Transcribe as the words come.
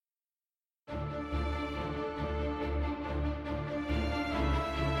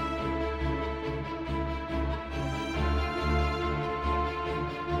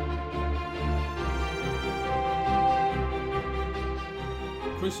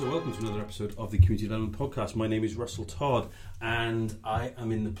Chris, and welcome to another episode of the Community Development Podcast. My name is Russell Todd, and I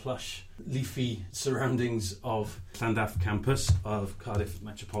am in the plush, leafy surroundings of Llandaff campus of Cardiff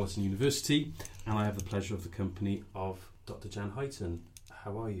Metropolitan University, and I have the pleasure of the company of Dr. Jan Heighton.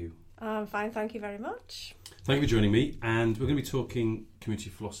 How are you? I'm fine, thank you very much. Thank you for joining me, and we're going to be talking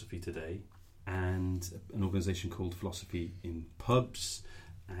community philosophy today, and an organisation called Philosophy in Pubs,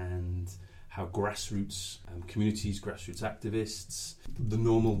 and how grassroots communities, grassroots activists, the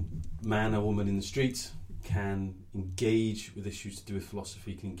normal man or woman in the street can engage with issues to do with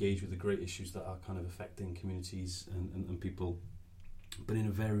philosophy, can engage with the great issues that are kind of affecting communities and people, but in a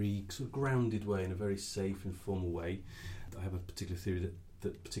very sort of grounded way, in a very safe, informal way. I have a particular theory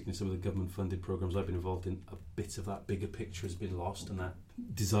that particularly some of the government-funded programmes I've been involved in, a bit of that bigger picture has been lost, and that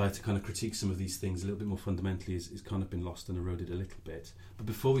desire to kind of critique some of these things a little bit more fundamentally is kind of been lost and eroded a little bit. But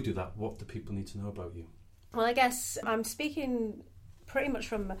before we do that, what do people need to know about you? Well, I guess I'm speaking pretty much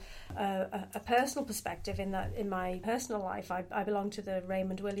from a personal perspective, in that in my personal life I belong to the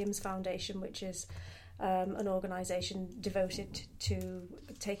Raymond Williams Foundation, which is an organisation devoted to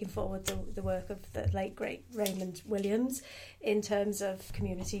taking forward the work of the late great Raymond Williams in terms of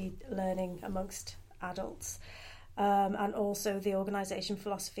community learning amongst adults. And also the organisation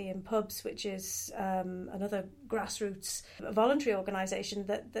Philosophy in Pubs, which is another grassroots voluntary organisation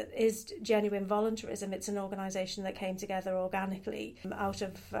that is genuine voluntarism. It's an organisation that came together organically out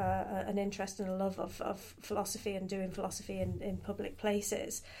of an interest and a love of philosophy and doing philosophy in public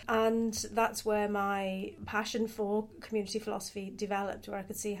places. And that's where my passion for community philosophy developed, where I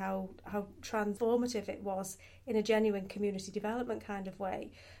could see how transformative it was in a genuine community development kind of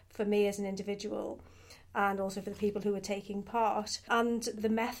way for me as an individual, and also for the people who were taking part. And the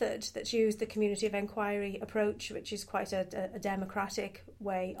method that's used, the community of inquiry approach, which is quite a democratic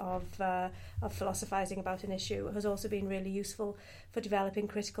way of philosophising about an issue, has also been really useful for developing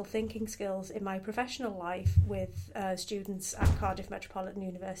critical thinking skills in my professional life with students at Cardiff Metropolitan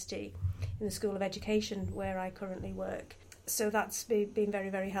University in the School of Education, where I currently work. So that's been very,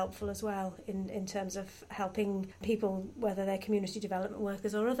 very helpful as well in terms of helping people, whether they're community development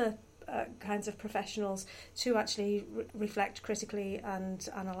workers or other kinds of professionals, to actually reflect critically and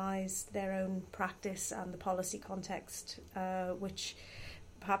analyse their own practice and the policy context, which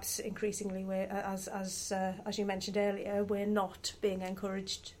perhaps increasingly, as you mentioned earlier, we're not being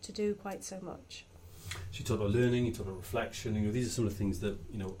encouraged to do quite so much. So you talk about learning, you talk about reflection. These are some of the things that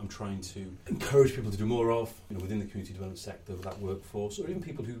I'm trying to encourage people to do more of. Within the community development sector, with that workforce, or even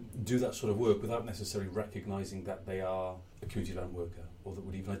people who do that sort of work without necessarily recognising that they are a community development worker, or that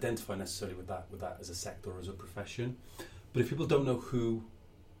would even identify necessarily with that as a sector or as a profession. But if people don't know who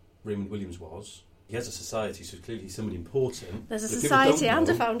Raymond Williams was, he has a society, so clearly he's somebody important. There's a society and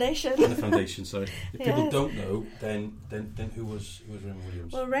a foundation. And a foundation, sorry. If people don't know, then who was Raymond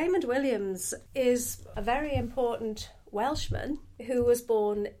Williams? Well, Raymond Williams is a very important Welshman who was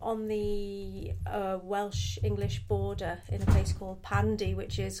born on the Welsh-English border in a place called Pandy,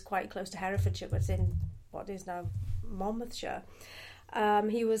 which is quite close to Herefordshire, but it's in what is now Monmouthshire.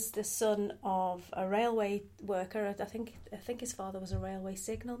 He was the son of a railway worker. I think his father was a railway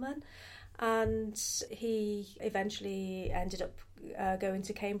signalman. And he eventually ended up going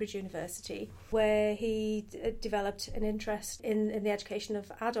to Cambridge University, where he developed an interest in the education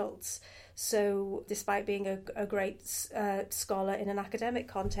of adults. So despite being a great scholar in an academic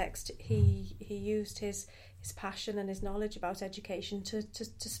context, he used his passion and his knowledge about education to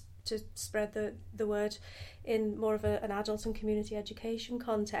spread the word in more of an adult and community education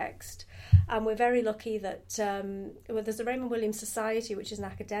context. And we're very lucky that there's the Raymond Williams Society, which is an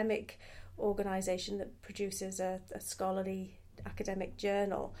academic organisation that produces a scholarly academic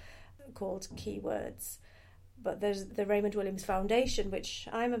journal called Keywords. But there's the Raymond Williams Foundation, which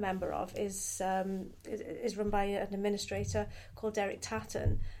I'm a member of, is run by an administrator called Derek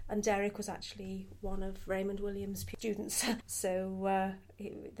Tatton, and Derek was actually one of Raymond Williams' students. So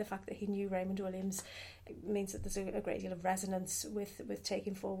the fact that he knew Raymond Williams means that there's a great deal of resonance with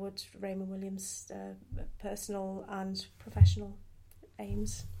taking forward Raymond Williams' personal and professional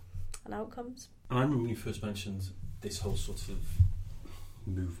aims and outcomes. And I remember when you first mentioned this whole sort of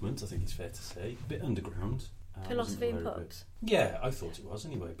movement, I think it's fair to say, a bit underground. Philosophy in Pubs. Yeah, I thought it was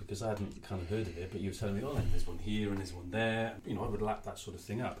anyway, because I hadn't kind of heard of it, but you were telling me, there's one here and there's one there. I would lap that sort of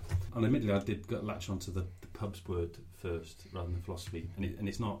thing up. And admittedly, I did latch onto the pubs word first rather than philosophy, and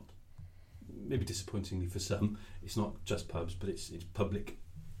it's not, maybe disappointingly for some, it's not just pubs, but it's public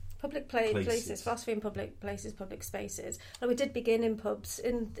Places, philosophy in public places, public spaces. And we did begin in pubs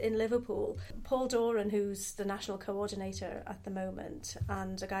in Liverpool. Paul Doran, who's the national coordinator at the moment,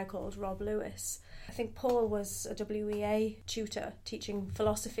 and a guy called Rob Lewis. I think Paul was a WEA tutor teaching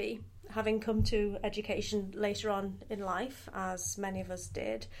philosophy, having come to education later on in life, as many of us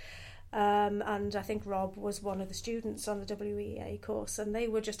did. And I think Rob was one of the students on the WEA course, and they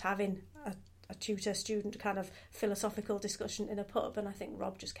were just having a tutor-student kind of philosophical discussion in a pub, and I think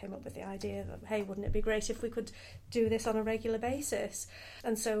Rob just came up with the idea that, hey, wouldn't it be great if we could do this on a regular basis?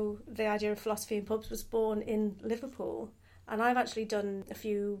 And so the idea of philosophy in pubs was born in Liverpool, and I've actually done a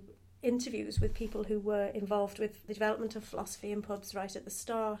few interviews with people who were involved with the development of philosophy in pubs right at the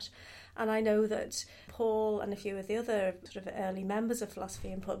start, and I know that Paul and a few of the other sort of early members of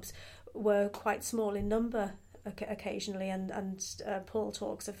philosophy in pubs were quite small in number occasionally, and Paul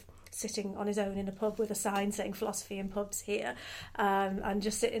talks of sitting on his own in a pub with a sign saying philosophy in pubs here, and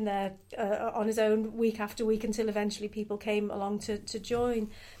just sitting there on his own week after week until eventually people came along to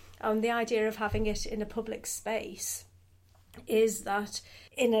join. The idea of having it in a public space is that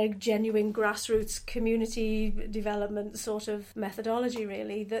in a genuine grassroots community development sort of methodology,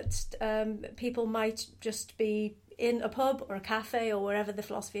 really, that people might just be in a pub or a cafe or wherever the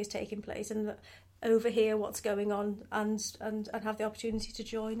philosophy is taking place and overhear what's going on and have the opportunity to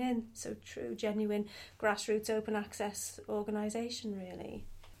join in. So true, genuine grassroots open access organisation, really.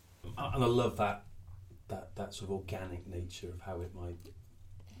 And I love that sort of organic nature of how it might,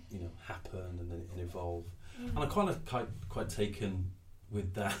 happen and then evolve. And I'm kind of quite taken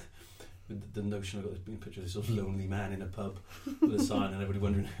with that, with the notion. I've got this picture of this sort of lonely man in a pub with a sign, and everybody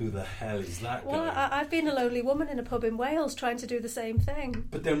wondering who the hell is that guy. Well, I've been a lonely woman in a pub in Wales trying to do the same thing.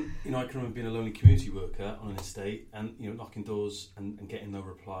 But then, I can remember being a lonely community worker on an estate and, knocking doors and getting no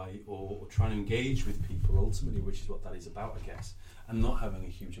reply, or trying to engage with people ultimately, which is what that is about, I guess, and not having a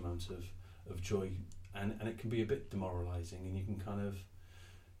huge amount of joy. And it can be a bit demoralising, and you can kind of,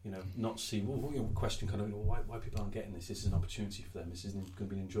 not see, question kind of, why people aren't getting this. This is an opportunity for them. This isn't going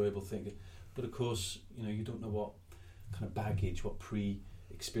to be an enjoyable thing. But of course, you don't know what kind of baggage, what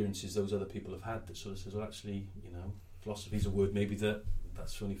pre-experiences those other people have had that sort of says, well, actually, philosophy is a word maybe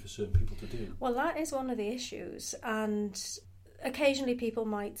that's only for certain people to do. Well, that is one of the issues. And occasionally people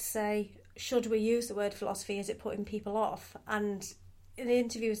might say, should we use the word philosophy? Is it putting people off? And in the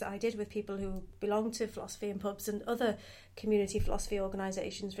interviews that I did with people who belong to philosophy in pubs and other community philosophy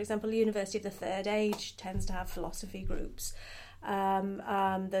organisations, for example, the University of the Third Age tends to have philosophy groups.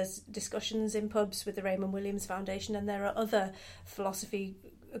 There's discussions in pubs with the Raymond Williams Foundation, and there are other philosophy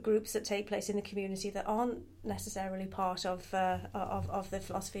groups that take place in the community that aren't necessarily part of the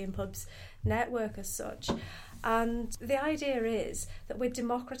philosophy in pubs network as such. And the idea is that we're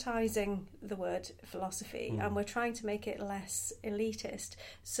democratising the word philosophy and we're trying to make it less elitist.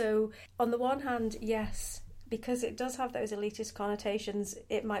 So on the one hand, yes, because it does have those elitist connotations,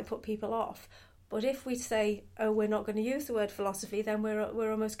 it might put people off. But if we say, oh, we're not going to use the word philosophy, then we're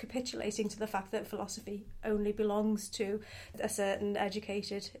almost capitulating to the fact that philosophy only belongs to a certain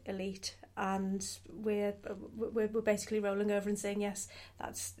educated elite, and we're basically rolling over and saying, yes,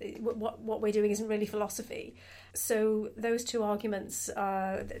 that's what we're doing isn't really philosophy. So those two arguments,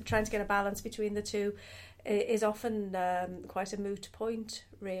 trying to get a balance between the two, is often quite a moot point,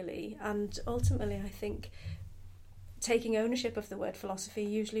 really. And ultimately, I think taking ownership of the word philosophy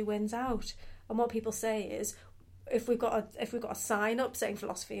usually wins out. And what people say is, if we've got a sign up saying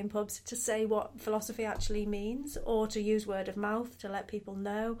philosophy in pubs, to say what philosophy actually means, or to use word of mouth to let people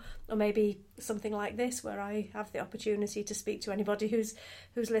know, or maybe something like this where I have the opportunity to speak to anybody who's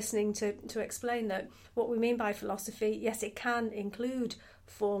listening to explain that what we mean by philosophy, yes, it can include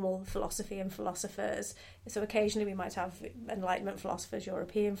formal philosophy and philosophers. So occasionally we might have Enlightenment philosophers,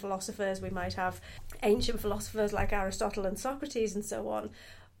 European philosophers, we might have ancient philosophers like Aristotle and Socrates and so on,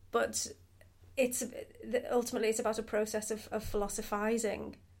 but ultimately it's about a process of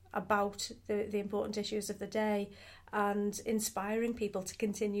philosophizing about the important issues of the day and inspiring people to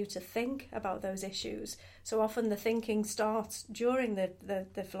continue to think about those issues. So often the thinking starts during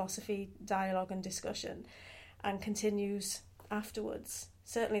the philosophy dialogue and discussion and continues afterwards.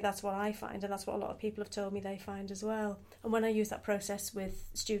 Certainly that's what I find, and that's what a lot of people have told me they find as well. And when I use that process with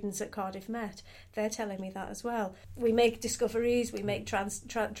students at Cardiff Met, they're telling me that as well. We make discoveries, we make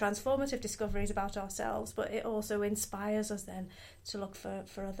transformative discoveries about ourselves, but it also inspires us then to look for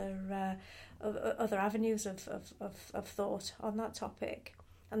other avenues of thought on that topic.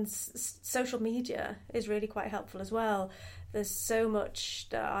 And social media is really quite helpful as well. There's so much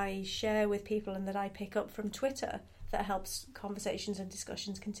that I share with people and that I pick up from Twitter that helps conversations and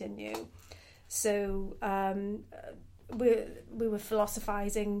discussions continue. So we were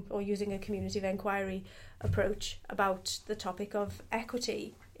philosophising or using a community of inquiry approach about the topic of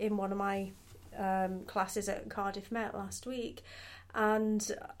equity in one of my classes at Cardiff Met last week,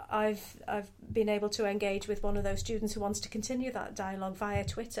 and I've been able to engage with one of those students who wants to continue that dialogue via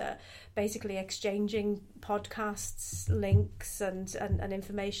Twitter, basically exchanging podcasts, links and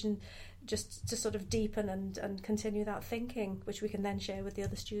information just to sort of deepen and continue that thinking, which we can then share with the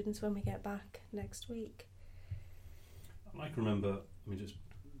other students when we get back next week. I can remember, just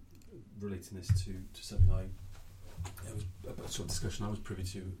relating this to something it was a sort of discussion I was privy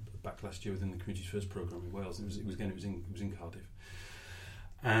to back last year within the Communities First programme in Wales. It was in Cardiff,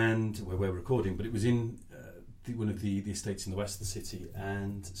 and where we're recording, but it was in one of the estates in the west of the city,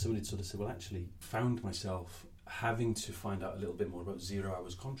 and somebody had sort of said, well, actually found myself having to find out a little bit more about 0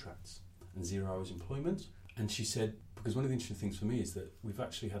 hours contracts and 0 hours employment. And she said, because one of the interesting things for me is that we've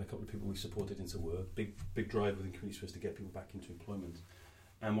actually had a couple of people we've supported into work, big drive within Communities First to get people back into employment.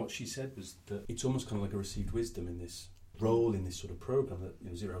 And what she said was that it's almost kind of like a received wisdom in this role, in this sort of programme,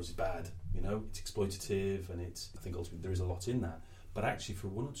 that 0 hours is bad, it's exploitative, and I think ultimately there is a lot in that. But actually for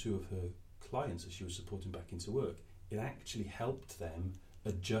one or two of her clients that she was supporting back into work, it actually helped them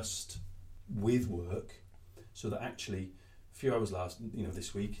adjust with work, so that actually a few hours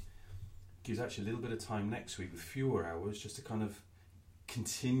this week gives actually a little bit of time next week with fewer hours, just to kind of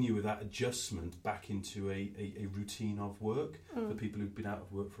continue with that adjustment back into a routine of work for people who've been out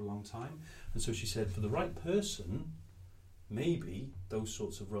of work for a long time. And so she said, for the right person, maybe those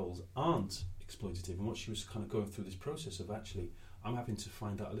sorts of roles aren't exploitative. And what she was kind of going through this process of, actually, I'm having to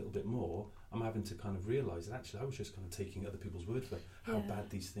find out a little bit more. I'm having to kind of realise that actually I was just kind of taking other people's word for how bad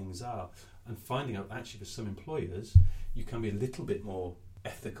these things are, and finding out actually for some employers you can be a little bit more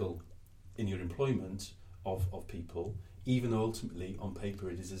ethical in your employment of people, even though ultimately on paper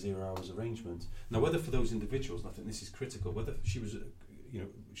it is a 0 hours arrangement. Now, whether for those individuals, and I think this is critical, whether she was,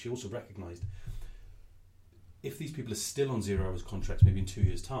 she also recognised if these people are still on 0 hours contracts maybe in 2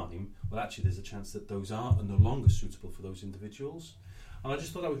 years' time, well, actually there's a chance that those are no longer suitable for those individuals. And I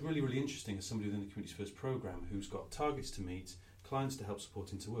just thought that was really, really interesting as somebody within the Communities First programme who's got targets to meet, clients to help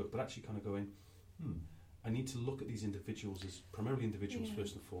support into work, but actually kind of going, I need to look at these individuals as primarily individuals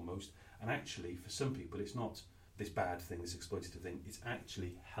first and foremost, and actually for some people it's not this bad thing, this exploitative thing, it's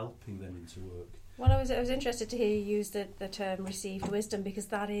actually helping them into work. Well, I was interested to hear you use the term received wisdom, because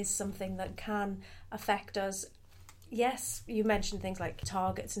that is something that can affect us. Yes, you mentioned things like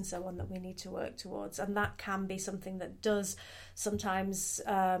targets and so on that we need to work towards, and that can be something that does sometimes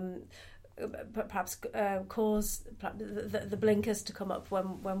perhaps cause the blinkers to come up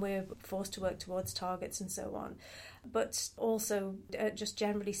when we're forced to work towards targets and so on. But also, just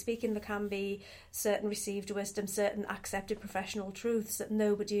generally speaking, there can be certain received wisdom, certain accepted professional truths that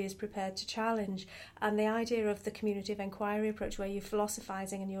nobody is prepared to challenge. And the idea of the community of inquiry approach, where you're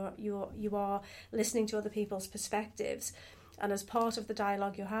philosophising and you are listening to other people's perspectives, and as part of the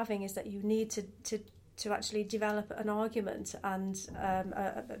dialogue you're having is that you need to actually develop an argument and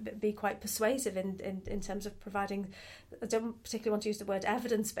be quite persuasive in terms of providing, I don't particularly want to use the word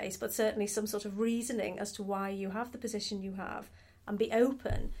evidence-based, but certainly some sort of reasoning as to why you have the position you have, and be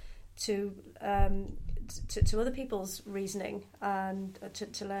open to other people's reasoning and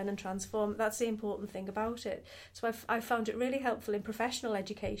to learn and transform. That's the important thing about it. So I've found it really helpful in professional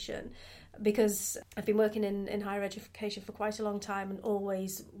education, because I've been working in higher education for quite a long time and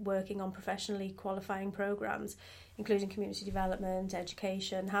always working on professionally qualifying programmes, including community development,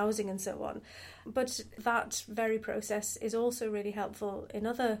 education, housing and so on. But that very process is also really helpful in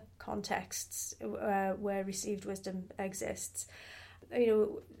other contexts where received wisdom exists.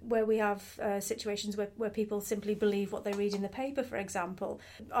 Where we have situations where people simply believe what they read in the paper, for example.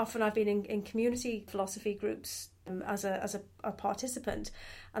 Often I've been in community philosophy groups as a participant,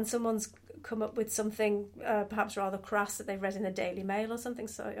 and someone's come up with something perhaps rather crass that they've read in the Daily Mail or something.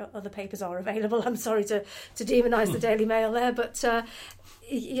 So other papers are available. I'm sorry to demonise the Daily Mail there, but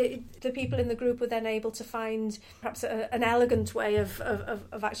the people in the group were then able to find perhaps an elegant way of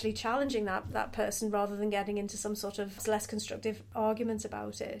actually challenging that person, rather than getting into some sort of less constructive argument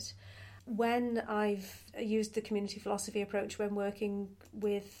about it. When I've used the community philosophy approach when working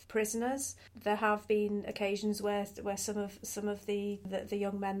with prisoners, there have been occasions where some of the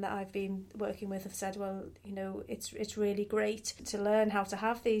young men that I've been working with have said, well, it's really great to learn how to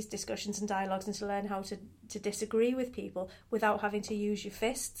have these discussions and dialogues, and to learn how to disagree with people without having to use your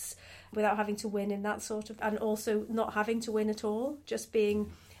fists, without having to win in that sort of, and also not having to win at all, just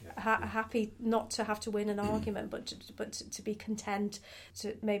being happy not to have to win an argument, but to be content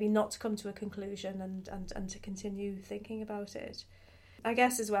to maybe not to come to a conclusion and to continue thinking about it. I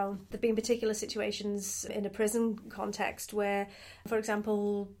guess as well, there have been particular situations in a prison context where, for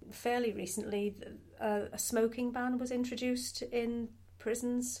example, fairly recently, a smoking ban was introduced in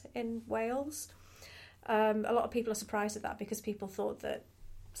prisons in Wales. A lot of people are surprised at that because people thought that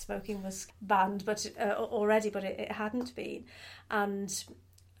smoking was banned already, but it hadn't been. And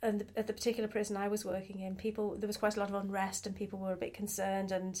at the particular prison I was working in, there was quite a lot of unrest, and people were a bit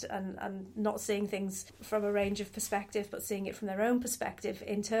concerned and not seeing things from a range of perspectives, but seeing it from their own perspective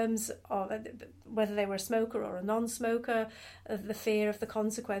in terms of whether they were a smoker or a non-smoker, the fear of the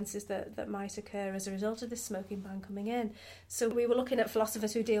consequences that might occur as a result of this smoking ban coming in. So we were looking at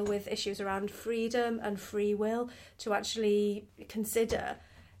philosophers who deal with issues around freedom and free will to actually consider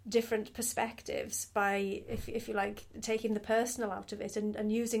different perspectives by, if you like, taking the personal out of it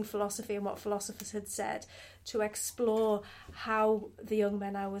and using philosophy and what philosophers had said to explore how the young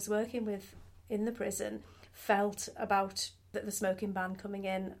men I was working with in the prison felt about the smoking ban coming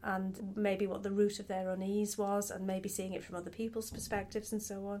in, and maybe what the root of their unease was, and maybe seeing it from other people's perspectives and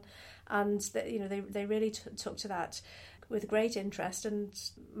so on. And they really took to that with great interest and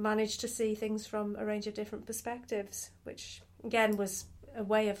managed to see things from a range of different perspectives, which again was a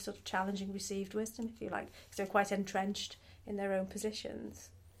way of sort of challenging received wisdom, if you like, because they're quite entrenched in their own positions.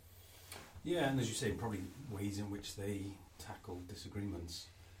 Yeah, and as you say, probably ways in which they tackle disagreements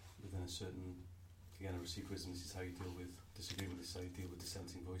within a certain, again, a received wisdom. This is how you deal with disagreement, this is how you deal with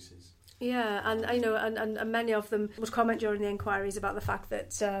dissenting voices. Yeah, and I know, and many of them would comment during the inquiries about the fact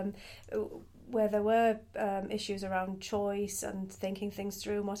that where there were issues around choice and thinking things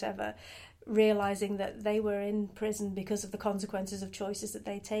through and whatever, realising that they were in prison because of the consequences of choices that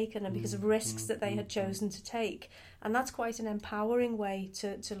they'd taken and because of risks that they had chosen to take. And that's quite an empowering way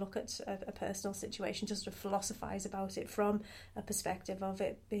to look at a personal situation, to sort of philosophise about it from a perspective of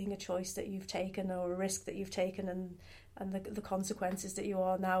it being a choice that you've taken or a risk that you've taken and the consequences that you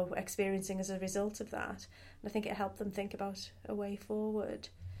are now experiencing as a result of that. And I think it helped them think about a way forward.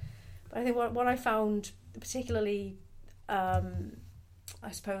 But I think what I found particularly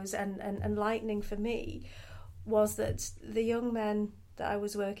I suppose, and enlightening for me was that the young men that I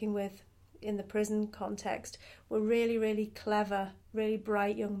was working with in the prison context were really, really clever, really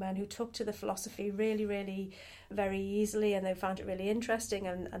bright young men who took to the philosophy really, really very easily, and they found it really interesting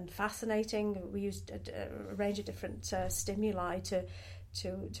and fascinating. We used a range of different stimuli to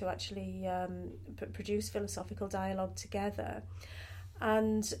actually produce philosophical dialogue together.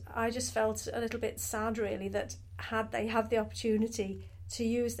 And I just felt a little bit sad, really, that had they had the opportunity to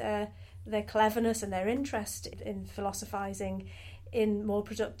use their cleverness and their interest in philosophising in more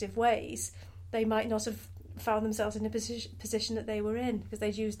productive ways, they might not have found themselves in a position that they were in, because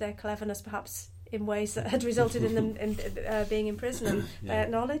they'd used their cleverness perhaps in ways that had resulted in them being in prison, and they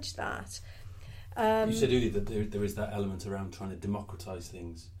acknowledged that. You said earlier that there is that element around trying to democratise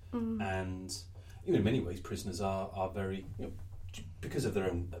things, and in many ways prisoners are very, because of their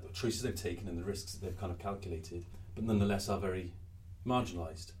own choices they've taken and the risks that they've kind of calculated, but nonetheless are very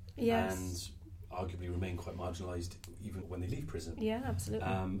marginalised. Yes. And arguably remain quite marginalised even when they leave prison. Yeah, absolutely.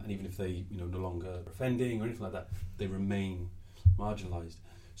 And even if they, no longer offending or anything like that, they remain marginalised.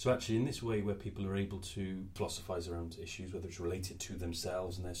 So actually, in this way, where people are able to philosophise around issues, whether it's related to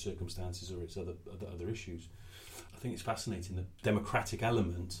themselves and their circumstances or it's other issues, I think it's fascinating that the democratic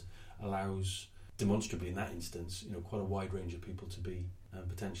element allows, demonstrably in that instance, quite a wide range of people to be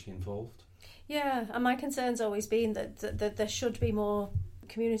potentially involved. Yeah, and my concern's always been that there should be more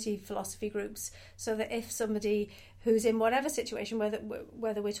community philosophy groups, so that if somebody who's in whatever situation,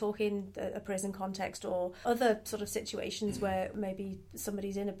 whether we're talking a prison context or other sort of situations where maybe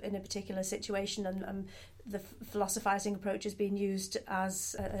somebody's in a particular situation and the philosophising approach is being used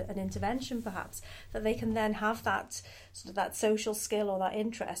as an intervention, perhaps, that they can then have that sort of that social skill or that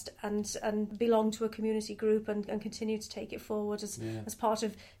interest and belong to a community group and continue to take it forward as part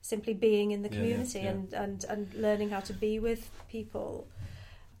of simply being in the community and learning how to be with people.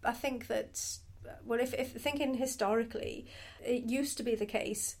 I think that, well, if thinking historically, it used to be the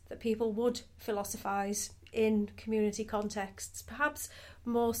case that people would philosophise in community contexts, perhaps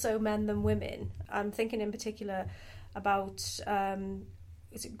more so men than women. I'm thinking in particular about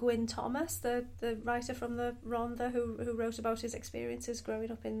is it Gwyn Thomas, the writer from the Rhondda, who wrote about his experiences growing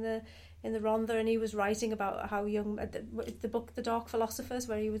up in the Rhondda, and he was writing about how young the book The Dark Philosophers,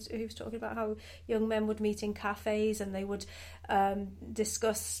 where he was talking about how young men would meet in cafes and they would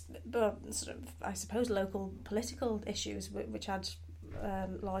discuss sort of, I suppose, local political issues which had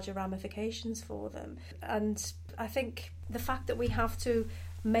larger ramifications for them. And I think the fact that we have to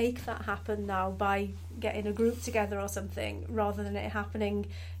make that happen now by getting a group together or something, rather than it happening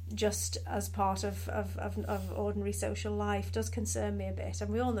just as part of ordinary social life does concern me a bit. And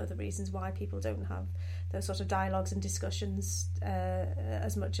we all know the reasons why people don't have those sort of dialogues and discussions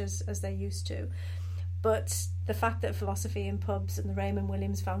as much as they used to. But the fact that philosophy in pubs and the Raymond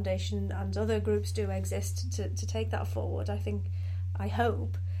Williams Foundation and other groups do exist to take that forward, I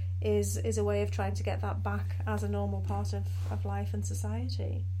hope, is a way of trying to get that back as a normal part of life and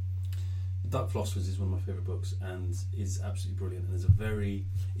society. Dark Philosophers is one of my favourite books and is absolutely brilliant. And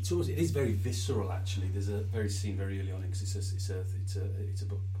it is very visceral actually. There's a very scene very early on because it's a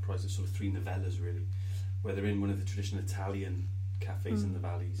book comprised of sort of 3 novellas really, where they're in one of the traditional Italian cafes in the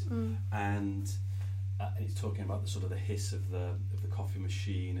valleys, and it's talking about the sort of the hiss of the coffee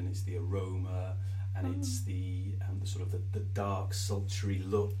machine, and it's the aroma, and it's the sort of the dark, sultry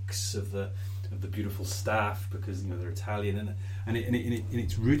looks of the beautiful staff, because they're Italian, and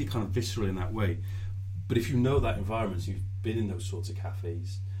it's really kind of visceral in that way. But if you know that environment, so you've been in those sorts of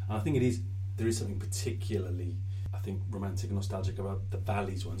cafes, and I think there is something particularly, I think, romantic and nostalgic about the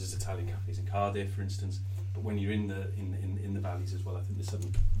valleys ones. There's Italian cafes in Cardiff, for instance. But when you're in the valleys as well, I think there's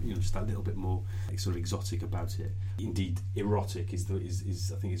something just that little bit more sort of exotic about it. Indeed, erotic is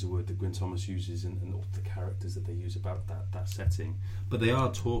I think is a word that Gwyn Thomas uses, and all the characters that they use about that setting. But they are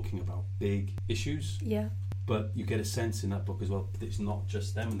talking about big issues. Yeah. But you get a sense in that book as well that it's not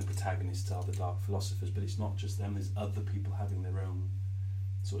just them, and the protagonists are the dark philosophers. But it's not just them. There's other people having their own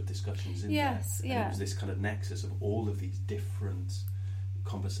sort of discussions in there. Yes. Yeah. And it was this kind of nexus of all of these different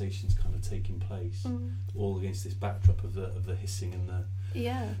conversations kind of taking place, all against this backdrop of the hissing and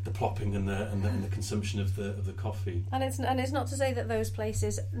the plopping and the consumption of the coffee. And it's not to say that those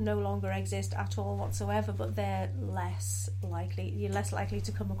places no longer exist at all whatsoever, but they're less likely. You're less likely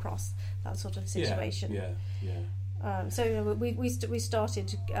to come across that sort of situation. So we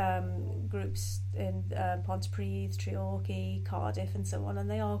started groups in Pontypridd, Treorchy, Cardiff, and so on,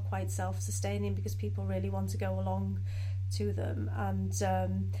 and they are quite self-sustaining because people really want to go along to them.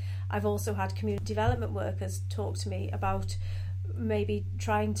 And I've also had community development workers talk to me about maybe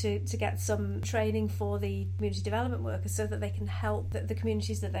trying to get some training for the community development workers so that they can help the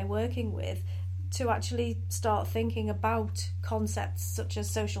communities that they're working with to actually start thinking about concepts such as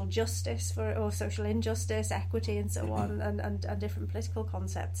social justice or social injustice, equity, and so on, and different political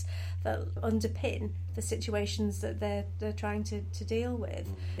concepts that underpin the situations that they're trying to deal with,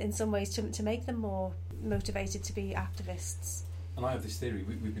 in some ways to make them more motivated to be activists. And I have this theory.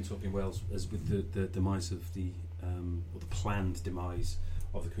 We've been talking in Wales as with the demise of or the planned demise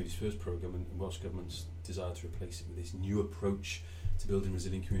of the Communities First programme, and Welsh Government's desire to replace it with this new approach to building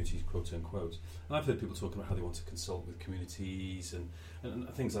resilient communities, quote unquote. And I've heard people talking about how they want to consult with communities and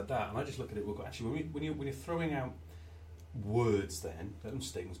things like that. And I just look at it. Well, actually, when you're throwing out words, then not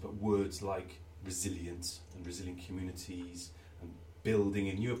statements, but words like resilience and resilient communities and building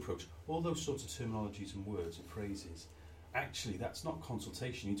a new approach, all those sorts of terminologies and words and phrases. Actually, that's not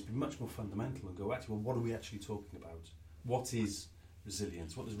consultation. You need to be much more fundamental and go, actually, well, what are we actually talking about? What is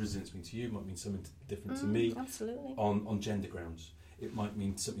resilience? What does resilience mean to you? It might mean something different to me. Absolutely. On gender grounds. It might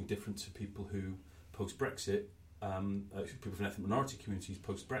mean something different to people who, post-Brexit, people from ethnic minority communities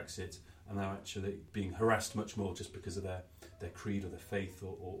post-Brexit, are now actually being harassed much more just because of their creed or their faith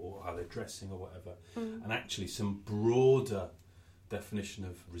or how they're dressing or whatever. And actually some broader definition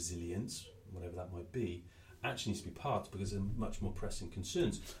of resilience, whatever that might be, actually needs to be part, because they're much more pressing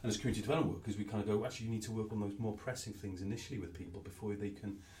concerns. And as community development workers, we kind of go, actually you need to work on those more pressing things initially with people before they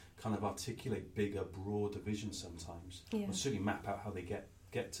can kind of articulate bigger, broader visions sometimes. Yeah. And certainly map out how they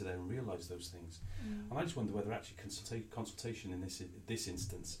get to there and realise those things. And I just wonder whether actually consultation in this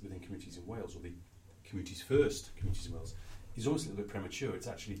instance within communities in Wales, or the Communities First communities in Wales, is almost a little bit premature. It's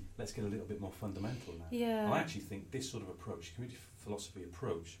actually, let's get a little bit more fundamental now. Yeah. And I actually think this sort of approach, community philosophy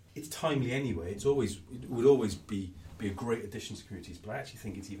approach, it's timely anyway. It would always be a great addition to communities, but I actually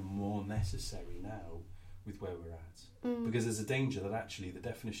think it's even more necessary now with where we're at. Because there's a danger that actually the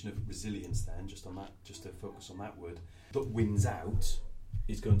definition of resilience then, just to focus on that word, that wins out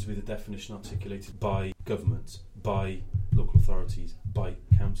is going to be the definition articulated by government, by local authorities, by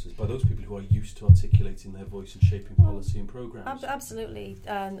councillors, by those people who are used to articulating their voice and shaping policy and programmes. Absolutely,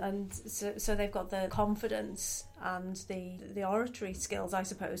 and so they've got the confidence and the oratory skills, I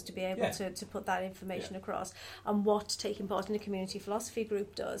suppose, to be able to put that information across. And what taking part in a community philosophy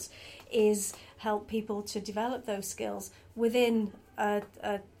group does is help people to develop those skills within a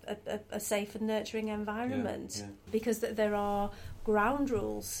safe and nurturing environment, because there are ground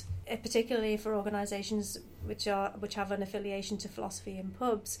rules, particularly for organisations which have an affiliation to philosophy in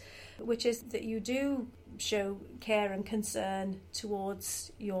pubs, which is that you do show care and concern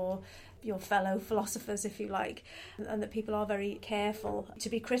towards your fellow philosophers, if you like, and that people are very careful to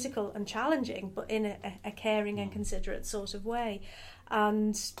be critical and challenging, but in a caring and considerate sort of way.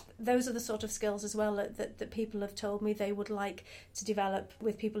 And those are the sort of skills as well that people have told me they would like to develop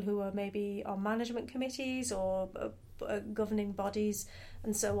with people who are maybe on management committees or governing bodies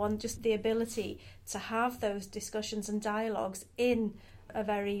and so on. Just the ability to have those discussions and dialogues in a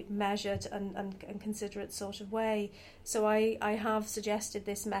very measured and considerate sort of way. So I have suggested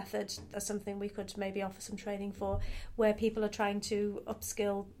this method as something we could maybe offer some training for, where people are trying to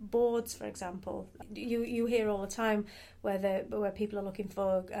upskill boards, for example. You hear all the time where people are looking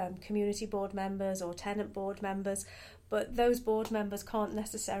for community board members or tenant board members, but those board members can't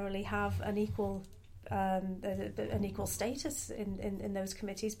necessarily have an equal status in those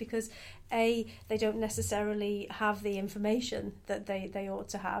committees because A, they don't necessarily have the information that they ought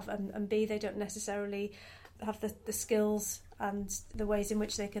to have, and B, they don't necessarily have the skills and the ways in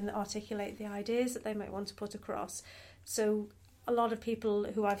which they can articulate the ideas that they might want to put across. So a lot of people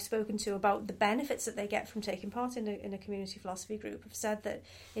who I've spoken to about the benefits that they get from taking part in a community philosophy group have said that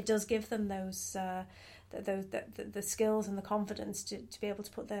it does give them those the skills and the confidence to be able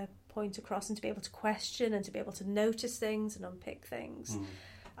to put their point across and to be able to question and to be able to notice things and unpick things.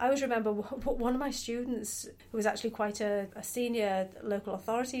 I always remember one of my students, who was actually quite a senior local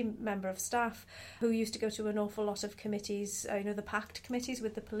authority member of staff, who used to go to an awful lot of committees, the pact committees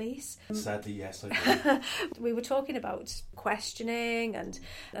with the police. Sadly, yes, I do. We were talking about questioning and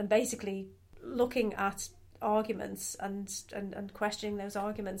basically looking at arguments and questioning those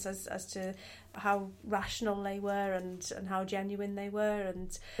arguments as to how rational they were and how genuine they were.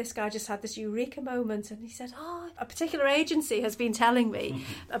 And this guy just had this eureka moment, and he said, a particular agency has been telling me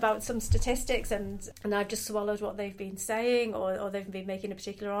about some statistics, and I've just swallowed what they've been saying, or they've been making a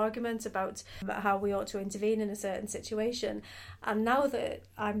particular argument about how we ought to intervene in a certain situation. And now that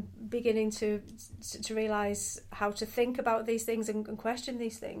I'm beginning to realise how to think about these things and question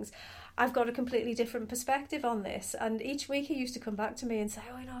these things, I've got a completely different perspective on this. And each week he used to come back to me and say,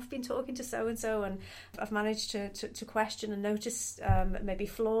 I've been talking to so-and-so, and I've managed to question and notice maybe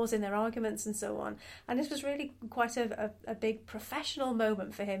flaws in their arguments and so on. And this was really quite a big professional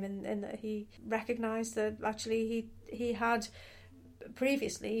moment for him in that he recognised that actually he had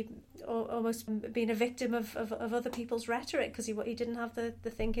previously almost been a victim of other people's rhetoric because he didn't have the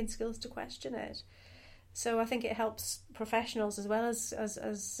thinking skills to question it. So I think it helps professionals as well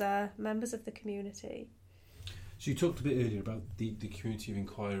as members of the community. So you talked a bit earlier about the community of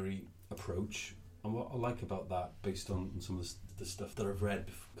inquiry approach, and what I like about that, based on some of the stuff that I've read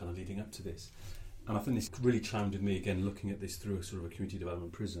kind of leading up to this, and I think this really chimed with me again, looking at this through a sort of a community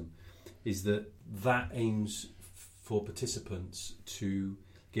development prism, is that aims for participants to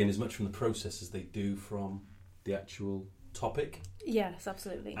gain as much from the process as they do from the actual topic. Yes,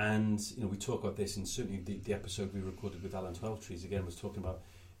 absolutely. And we talk about this, and certainly the episode we recorded with Alan 12 Trees again was talking about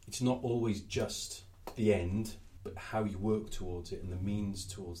it's not always just the end, but how you work towards it and the means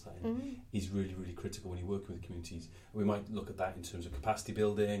towards that end is really, really critical when you're working with communities. And we might look at that in terms of capacity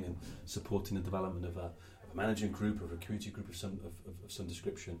building and supporting the development of a management group or a community group of some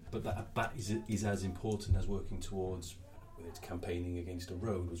description. But that is as important as working towards, whether it's campaigning against a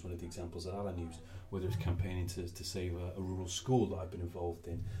road was one of the examples that Alan used, whether it's campaigning to save a rural school that I've been involved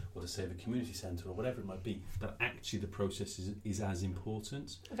in, or to save a community centre, or whatever it might be, that actually the process is as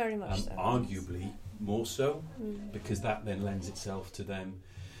important. Very much so. Arguably more so, because that then lends itself to them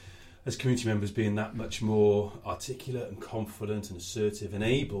as community members being that much more articulate and confident and assertive and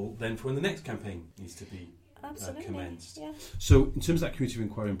able then for when the next campaign needs to be commenced. Yeah. So in terms of that community of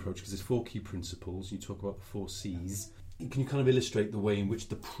inquiry approach, because there's 4 key principles, you talk about the 4 C's, can you kind of illustrate the way in which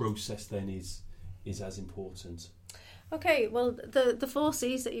the process then is as important? Okay, well, the 4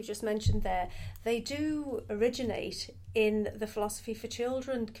 C's that you've just mentioned there, they do originate in the Philosophy for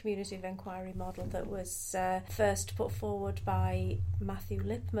Children community of inquiry model that was first put forward by Matthew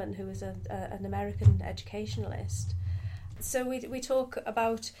Lipman, who is an American educationalist. So we talk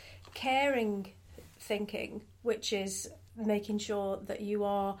about caring thinking, which is making sure that you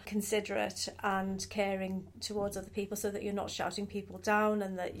are considerate and caring towards other people so that you're not shouting people down,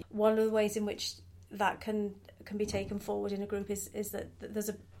 and that one of the ways in which that can be taken forward in a group is that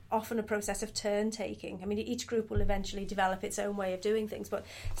there's often a process of turn taking. I mean, each group will eventually develop its own way of doing things, but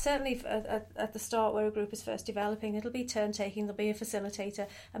certainly at the start where a group is first developing, it'll be turn taking. There'll be a facilitator,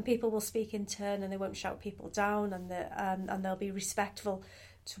 and people will speak in turn, and they won't shout people down, and they'll be respectful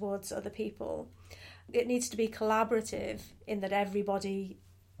towards other people. It needs to be collaborative in that everybody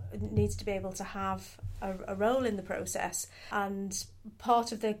needs to be able to have a role in the process, and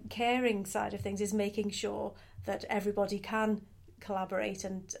part of the caring side of things is making sure that everybody can collaborate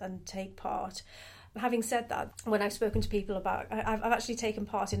and take part. Having said that, when I've spoken to people about, I've actually taken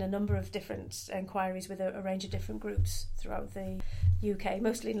part in a number of different inquiries with a range of different groups throughout the UK,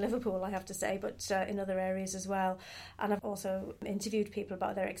 mostly in Liverpool, I have to say, but in other areas as well. And I've also interviewed people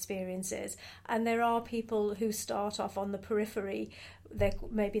about their experiences. And there are people who start off on the periphery. They're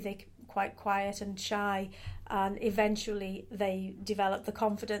quite quiet and shy, and eventually they develop the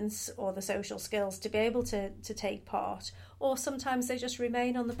confidence or the social skills to be able to take part. Or sometimes they just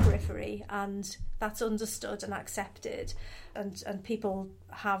remain on the periphery, and that's understood and accepted, and people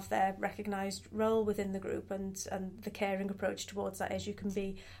have their recognised role within the group, and the caring approach towards that is you can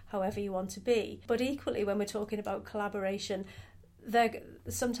be however you want to be. But equally, when we're talking about collaboration,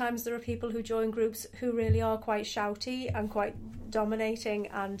 sometimes there are people who join groups who really are quite shouty and quite dominating,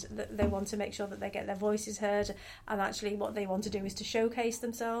 and they want to make sure that they get their voices heard, and actually what they want to do is to showcase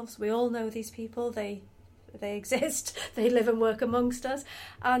themselves. We all know these people, they exist, they live and work amongst us.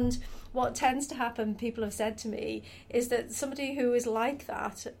 And what tends to happen, people have said to me, is that somebody who is like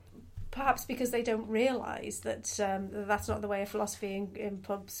that, perhaps because they don't realise that that's not the way a philosophy in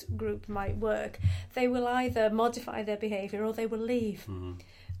pubs group might work, they will either modify their behaviour or they will leave. Mm-hmm.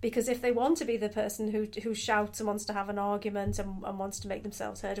 Because if they want to be the person who shouts and wants to have an argument and wants to make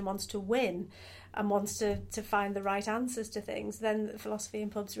themselves heard and wants to win and wants to find the right answers to things, then philosophy in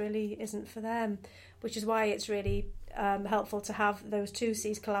pubs really isn't for them, which is why it's really helpful to have those two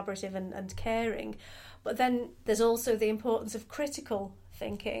C's, collaborative and caring. But then there's also the importance of critical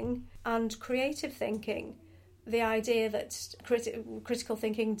thinking and creative thinking. The idea that critical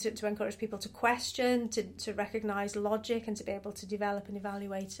thinking to encourage people to question, to recognise logic and to be able to develop and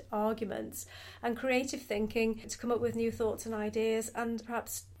evaluate arguments, and creative thinking to come up with new thoughts and ideas, and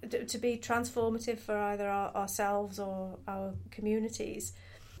perhaps to be transformative for either ourselves or our communities.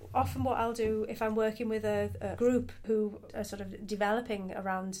 Often what I'll do if I'm working with a group who are sort of developing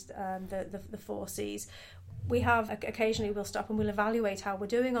around the four C's, occasionally we'll stop and we'll evaluate how we're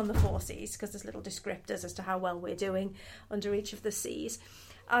doing on the four C's, because there's little descriptors as to how well we're doing under each of the C's.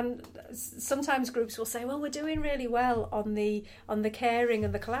 And sometimes groups will say, well, we're doing really well on the caring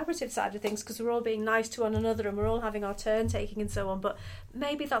and the collaborative side of things because we're all being nice to one another and we're all having our turn taking and so on. But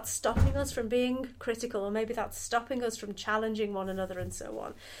maybe that's stopping us from being critical, or maybe that's stopping us from challenging one another and so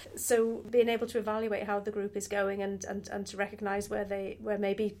on. So being able to evaluate how the group is going and to recognise where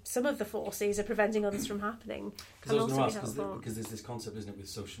maybe some of the four C's are preventing others from happening. Because there's this concept, isn't it, with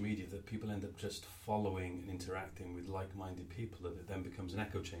social media, that people end up just following and interacting with like-minded people, that it then becomes an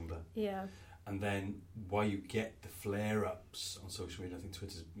echo chamber. Yeah. And then why you get the flare-ups on social media, I think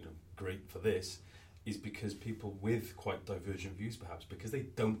Twitter's great for this, is because people with quite divergent views, perhaps, because they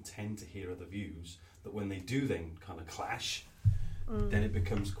don't tend to hear other views, that when they do then kind of clash, then it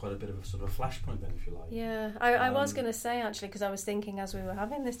becomes quite a bit of a sort of a flashpoint then, if you like. Yeah, I was going to say, actually, because I was thinking as we were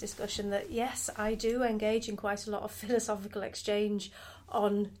having this discussion that, yes, I do engage in quite a lot of philosophical exchange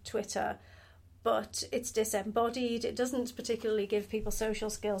on Twitter, but it's disembodied. It doesn't particularly give people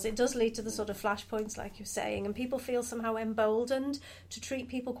social skills. It does lead to the sort of flashpoints, like you're saying, and people feel somehow emboldened to treat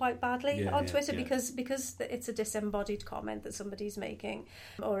people quite badly on Twitter because it's a disembodied comment that somebody's making,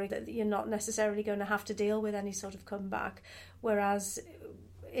 or that you're not necessarily going to have to deal with any sort of comeback. Whereas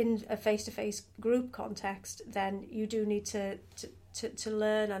in a face-to-face group context, then you do need to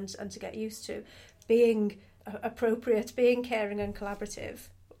learn and to get used to being appropriate, being caring and collaborative,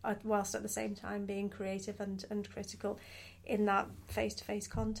 whilst at the same time being creative and critical in that face-to-face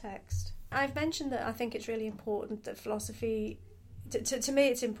context. I've mentioned that I think it's really important that philosophy, to me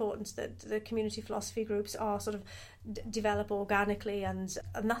it's important that the community philosophy groups are sort of develop organically, and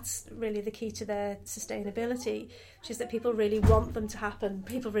that's really the key to their sustainability, which is that people really want them to happen,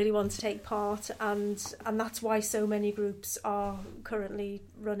 people really want to take part, and that's why so many groups are currently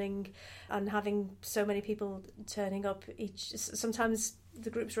running and having so many people turning up sometimes the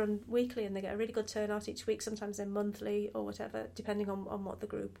groups run weekly and they get a really good turnout each week, sometimes they're monthly or whatever, depending on what the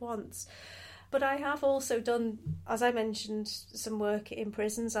group wants. But I have also done, as I mentioned, some work in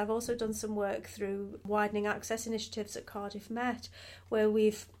prisons. I've also done some work through widening access initiatives at Cardiff Met, where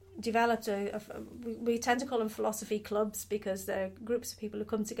we've developed we tend to call them philosophy clubs, because they're groups of people who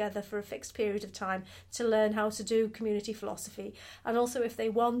come together for a fixed period of time to learn how to do community philosophy, and also if they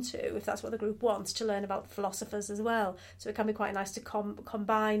want to, if that's what the group wants, to learn about philosophers as well. So it can be quite nice to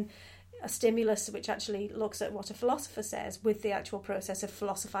combine a stimulus which actually looks at what a philosopher says with the actual process of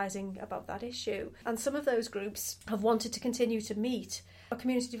philosophising about that issue. And some of those groups have wanted to continue to meet A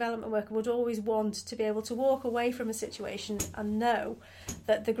community development worker would always want to be able to walk away from a situation and know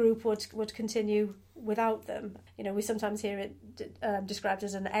that the group would continue without them. You know, we sometimes hear it described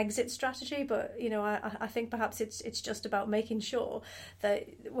as an exit strategy, but you know, I think perhaps it's just about making sure that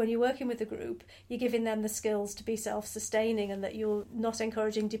when you're working with a group, you're giving them the skills to be self-sustaining and that you're not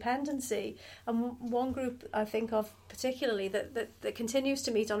encouraging dependency. And one group I think of particularly that continues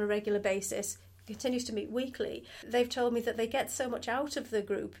to meet on a regular basis, continues to meet weekly, they've told me that they get so much out of the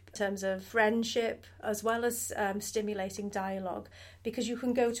group in terms of friendship as well as stimulating dialogue, because you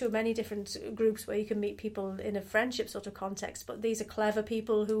can go to many different groups where you can meet people in a friendship sort of context, but these are clever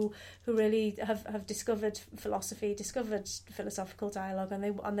people who really have discovered philosophy, discovered philosophical dialogue,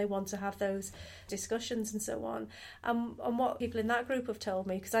 and they want to have those discussions and so on. And what people in that group have told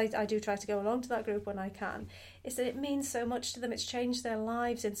me, because I do try to go along to that group when I can, is that it means so much to them. It's changed their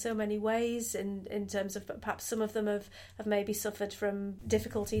lives in so many ways, in terms of perhaps some of them have maybe suffered from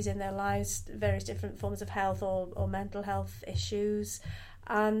difficulties in their lives, various different forms of health or mental health issues,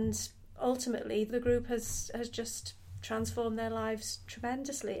 and ultimately the group has just transformed their lives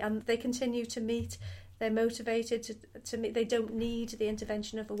tremendously, and they continue to meet. They're motivated to meet. They don't need the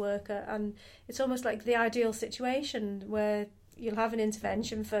intervention of a worker, and it's almost like the ideal situation where you'll have an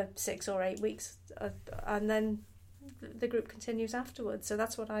intervention for 6 or 8 weeks and then the group continues afterwards. So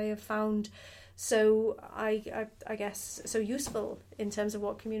that's what I have found so I guess so useful in terms of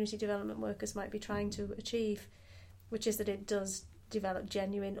what community development workers might be trying to achieve, which is that it does develop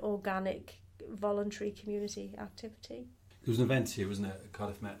genuine, organic, voluntary community activity. There was an event here, wasn't it, at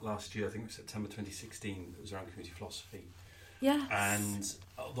Cardiff Met last year, I think it was September 2016, it was around community philosophy. Yes. And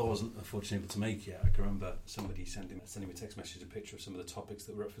although I wasn't unfortunately able to make it, I can remember somebody sending me a text message, a picture of some of the topics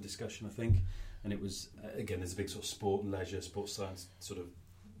that were up for discussion, I think. And it was, again, there's a big sort of sport and leisure, sports science sort of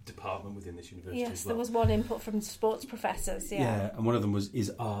department within this university yes, as well. There was one input from sports professors, Yeah, and one of them was,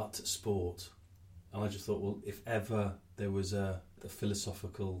 is art sport? And I just thought, well, if ever there was a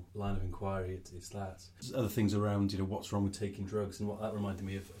philosophical line of inquiry, it's that. There's other things around, you know, what's wrong with taking drugs, and what that reminded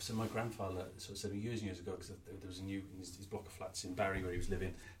me of my grandfather, sort of 7 years and years ago, because there was a new, in his block of flats in Barry where he was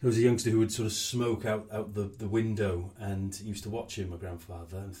living, there was a youngster who would sort of smoke out the window, and he used to watch him, my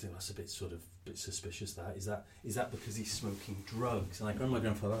grandfather, and think that's a bit suspicious. Is that because he's smoking drugs? And I remember my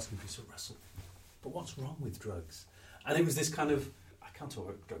grandfather asking me, so Russell, but what's wrong with drugs? And it was this kind of, I can't talk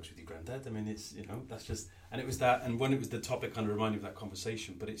about drugs with your granddad. I mean, it's, you know, that's just, and it was that, and when it was the topic, kind of reminded me of that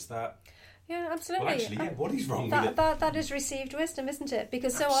conversation. But it's that. Yeah, absolutely. Well, actually, what is wrong with it? That is received wisdom, isn't it?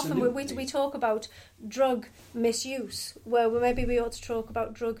 Because so Absolutely. often we talk about drug misuse, where maybe we ought to talk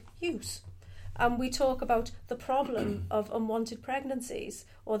about drug use. And we talk about the problem of unwanted pregnancies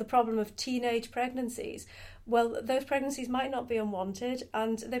or the problem of teenage pregnancies. Well, those pregnancies might not be unwanted,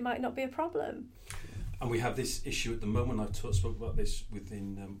 and they might not be a problem. And we have this issue at the moment. I've spoke about this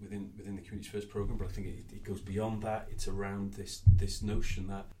within the Communities First programme, but I think it goes beyond that. It's around this notion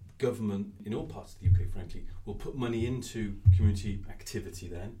that government in all parts of the UK, frankly, will put money into community activity,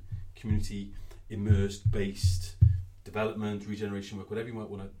 then community immersed based development, regeneration work, whatever you might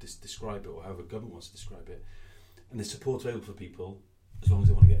want to describe it, or however government wants to describe it, and there's support available for people as long as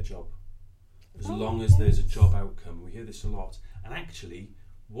they want to get a job, as long as there's a job outcome. We hear this a lot, and actually,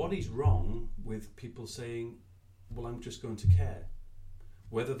 what is wrong with people saying, well, I'm just going to care?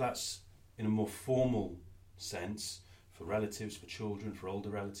 Whether that's in a more formal sense, for relatives, for children, for older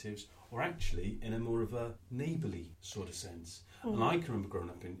relatives, or actually in a more of a neighbourly sort of sense. And I can remember growing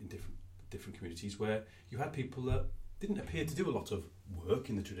up in different communities where you had people that didn't appear to do a lot of work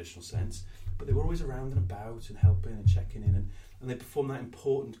in the traditional sense, but they were always around and about and helping and checking in, and they performed that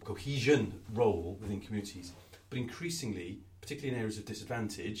important cohesion role within communities. But increasingly, particularly in areas of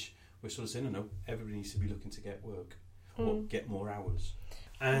disadvantage, we're sort of saying, no, everybody needs to be looking to get work or get more hours.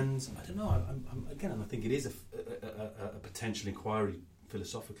 And I don't know, I think it is a potential inquiry,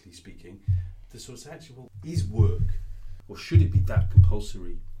 philosophically speaking, to sort of say, actually, well, is work, or should it be that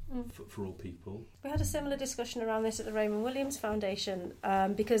compulsory for all people? We had a similar discussion around this at the Raymond Williams Foundation,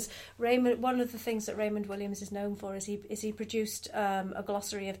 because one of the things that Raymond Williams is known for is he produced a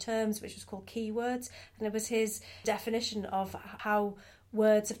glossary of terms which was called Keywords, and it was his definition of how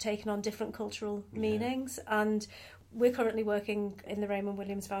words have taken on different cultural meanings. And we're currently working in the Raymond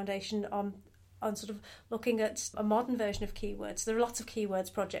Williams Foundation on sort of looking at a modern version of keywords. There are lots of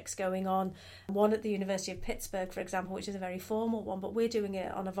keywords projects going on. One at the University of Pittsburgh, for example, which is a very formal one, but we're doing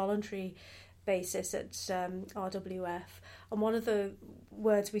it on a voluntary basis at RWF. And one of the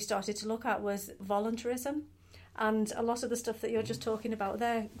words we started to look at was voluntarism. And a lot of the stuff that you're just talking about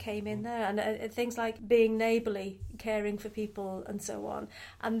there came in there, and things like being neighbourly, caring for people, and so on.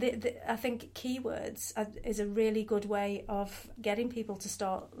 And I think keywords is a really good way of getting people to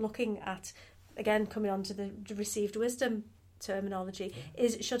start looking at, again, coming on to the received wisdom terminology,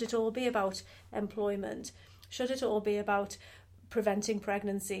 is should it all be about employment? Should it all be about preventing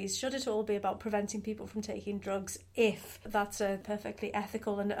pregnancies? Should it all be about preventing people from taking drugs, if that's a perfectly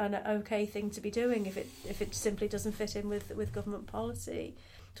ethical and an okay thing to be doing, if it simply doesn't fit in with government policy?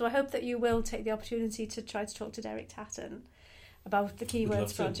 So I hope that you will take the opportunity to try to talk to Derek Tatton about the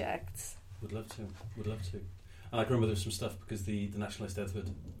Keywords projects. Would love to. And I can remember there was some stuff because the National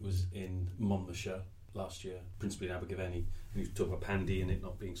Eisteddfod was in Monmouthshire last year, principally in Abergavenny, and you talk about Pandy and it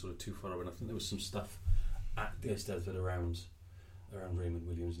not being sort of too far away. And I think there was some stuff at the Eisteddfod around Raymond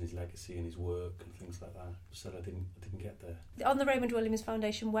Williams and his legacy and his work and things like that. So I didn't get there. On the Raymond Williams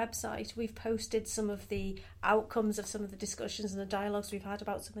Foundation website, we've posted some of the outcomes of some of the discussions and the dialogues we've had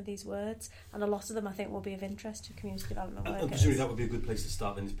about some of these words, and a lot of them I think will be of interest to community development workers. And presumably that would be a good place to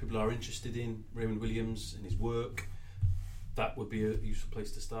start then. If people are interested in Raymond Williams and his work, that would be a useful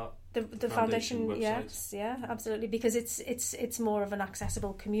place to start. The foundation website. Yes, yeah, absolutely, because it's more of an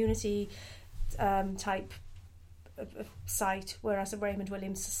accessible community type site, whereas the Raymond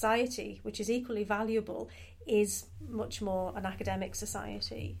Williams Society, which is equally valuable, is much more an academic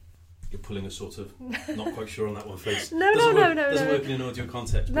society. You're pulling a sort of not quite sure on that one face. No. Doesn't work in an audio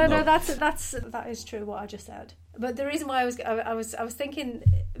context. No, that is true what I just said. But the reason why I was thinking,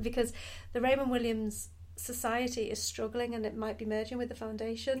 because the Raymond Williams Society is struggling and it might be merging with the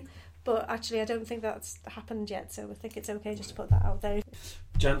foundation, but actually I don't think that's happened yet, so I think it's okay just to put that out there.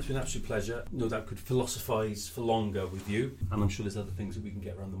 Jan, it's been an absolute pleasure. No doubt could philosophise for longer with you, and I'm sure there's other things that we can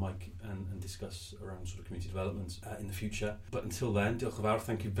get around the mic and discuss around sort of community development in the future. But until then, diolch yn fawr,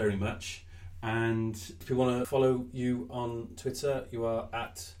 thank you very much. And if you want to follow you on Twitter, you are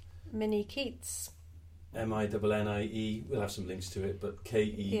at Minnie Keats. MINNIE, we'll have some links to it, but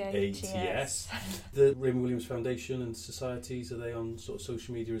KEATS. The Raymond Williams Foundation and societies, are they on sort of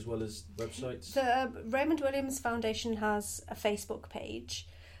social media as well as websites? The Raymond Williams Foundation has a Facebook page.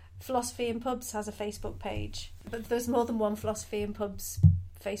 Philosophy in Pubs has a Facebook page, but there's more than one Philosophy in Pubs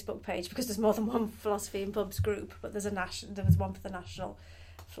Facebook page because there's more than one Philosophy in Pubs group, but there was one for the National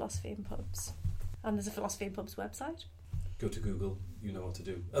Philosophy in Pubs, and there's a Philosophy in Pubs website. Go to Google, you know what to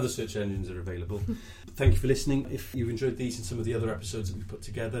do. Other search engines are available. Thank you for listening. If you've enjoyed these and some of the other episodes that we've put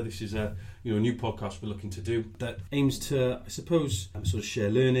together, this is a new podcast we're looking to do that aims to, I suppose, sort of share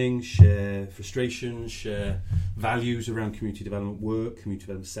learning, share frustrations, share values around community development work, community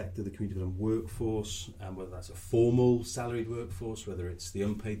development sector, the community development workforce, and whether that's a formal salaried workforce, whether it's the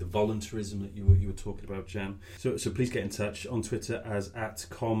unpaid, the voluntarism that you were talking about, Jan. So please get in touch on Twitter as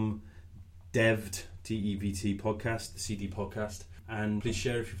 @comdevd. DEVT podcast, the CD podcast, and please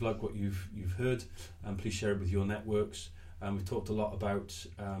share if you've liked what you've heard, and please share it with your networks. We've talked a lot about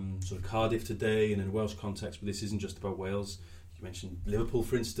sort of Cardiff today and in a Welsh context, but this isn't just about Wales. You mentioned Liverpool,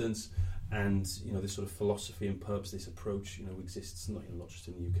 for instance, and this sort of philosophy in pubs, this approach exists not just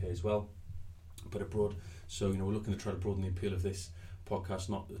in the UK as well, but abroad. So we're looking to try to broaden the appeal of this podcast,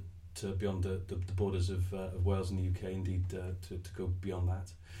 not to beyond the borders of Wales and the UK, indeed to go beyond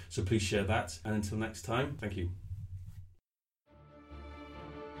that. So please share that, and until next time, thank you.